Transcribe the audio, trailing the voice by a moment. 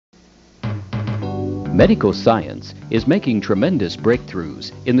Medical science is making tremendous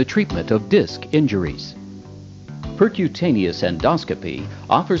breakthroughs in the treatment of disc injuries. Percutaneous endoscopy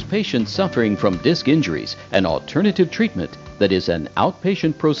offers patients suffering from disc injuries an alternative treatment that is an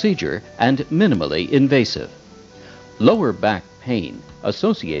outpatient procedure and minimally invasive. Lower back pain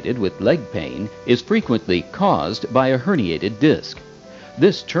associated with leg pain is frequently caused by a herniated disc.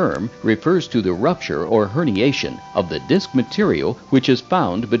 This term refers to the rupture or herniation of the disc material which is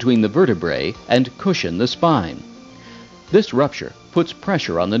found between the vertebrae and cushion the spine. This rupture puts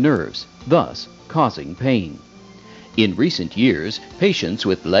pressure on the nerves, thus causing pain. In recent years, patients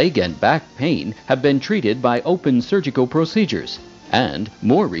with leg and back pain have been treated by open surgical procedures and,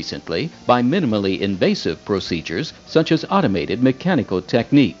 more recently, by minimally invasive procedures such as automated mechanical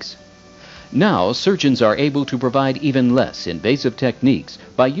techniques. Now, surgeons are able to provide even less invasive techniques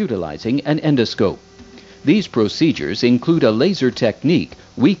by utilizing an endoscope. These procedures include a laser technique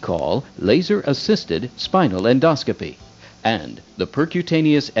we call laser-assisted spinal endoscopy and the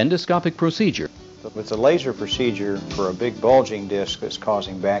percutaneous endoscopic procedure. With the laser procedure for a big bulging disc that's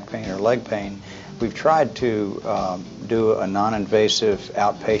causing back pain or leg pain, we've tried to do a non-invasive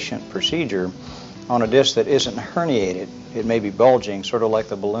outpatient procedure on a disc that isn't herniated. It may be bulging, sort of like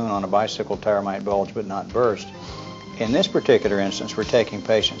the balloon on a bicycle tire might bulge but not burst. In this particular instance, we're taking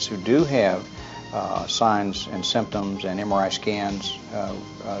patients who do have signs and symptoms and MRI scans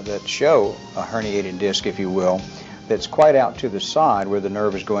that show a herniated disc, if you will, that's quite out to the side where the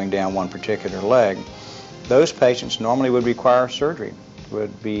nerve is going down one particular leg. Those patients normally would require surgery,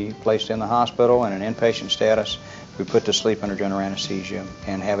 would be placed in the hospital in an inpatient status. We put to sleep under general anesthesia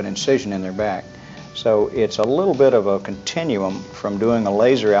and have an incision in their back. So it's a little bit of a continuum from doing a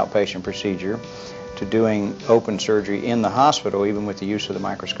laser outpatient procedure to doing open surgery in the hospital, even with the use of the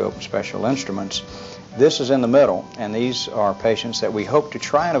microscope and special instruments. This is in the middle, and these are patients that we hope to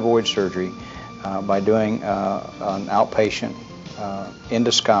try and avoid surgery by doing an outpatient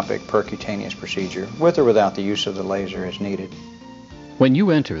endoscopic percutaneous procedure, with or without the use of the laser as needed. When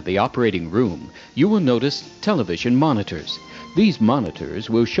you enter the operating room, you will notice television monitors. These monitors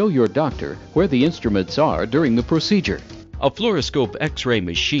will show your doctor where the instruments are during the procedure. A fluoroscope X-ray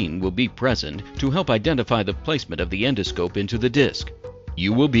machine will be present to help identify the placement of the endoscope into the disc.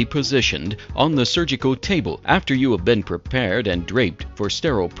 You will be positioned on the surgical table. After you have been prepared and draped for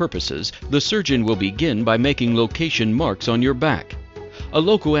sterile purposes, the surgeon will begin by making location marks on your back. A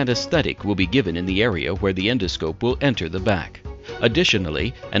local anesthetic will be given in the area where the endoscope will enter the back.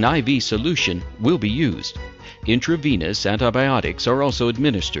 Additionally, an IV solution will be used. Intravenous antibiotics are also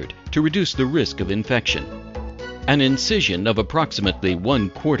administered to reduce the risk of infection. An incision of approximately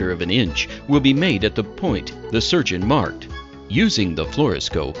 1/4 of an inch will be made at the point the surgeon marked. Using the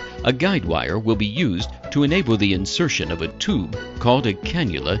fluoroscope, a guide wire will be used to enable the insertion of a tube called a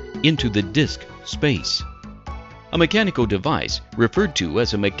cannula into the disc space. A mechanical device, referred to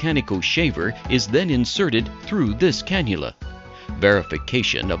as a mechanical shaver, is then inserted through this cannula.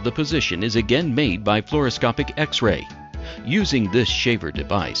 Verification of the position is again made by fluoroscopic X-ray. Using this shaver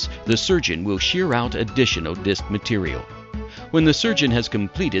device, the surgeon will shear out additional disc material. When the surgeon has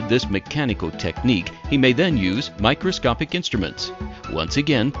completed this mechanical technique, he may then use microscopic instruments, once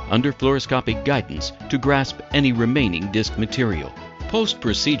again under fluoroscopic guidance, to grasp any remaining disc material.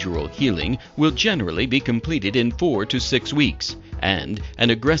 Post-procedural healing will generally be completed in 4 to 6 weeks, and an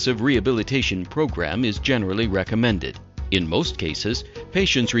aggressive rehabilitation program is generally recommended. In most cases,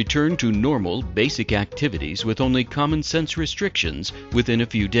 patients return to normal, basic activities with only common sense restrictions within a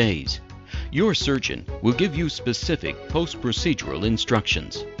few days. Your surgeon will give you specific post-procedural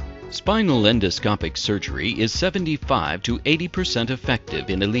instructions. Spinal endoscopic surgery is 75 to 80% effective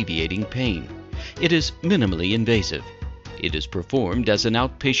in alleviating pain. It is minimally invasive. It is performed as an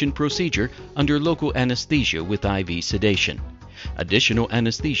outpatient procedure under local anesthesia with IV sedation. Additional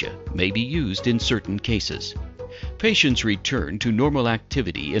anesthesia may be used in certain cases. Patients return to normal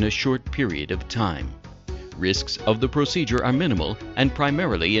activity in a short period of time. Risks of the procedure are minimal and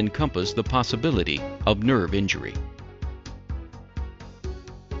primarily encompass the possibility of nerve injury.